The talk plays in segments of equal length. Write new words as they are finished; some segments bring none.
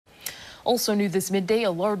Also new this midday,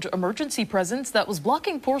 a large emergency presence that was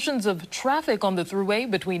blocking portions of traffic on the Thruway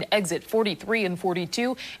between exit 43 and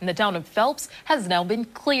 42 in the town of Phelps has now been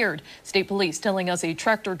cleared. State police telling us a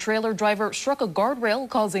tractor-trailer driver struck a guardrail,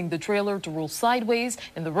 causing the trailer to roll sideways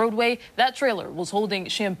in the roadway. That trailer was holding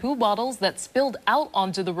shampoo bottles that spilled out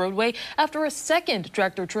onto the roadway after a second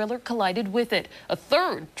tractor-trailer collided with it. A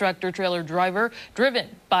third tractor-trailer driver, driven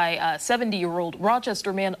by a 70-year-old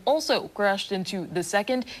Rochester man, also crashed into the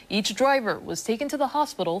second. Each driver was taken to the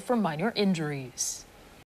hospital for minor injuries.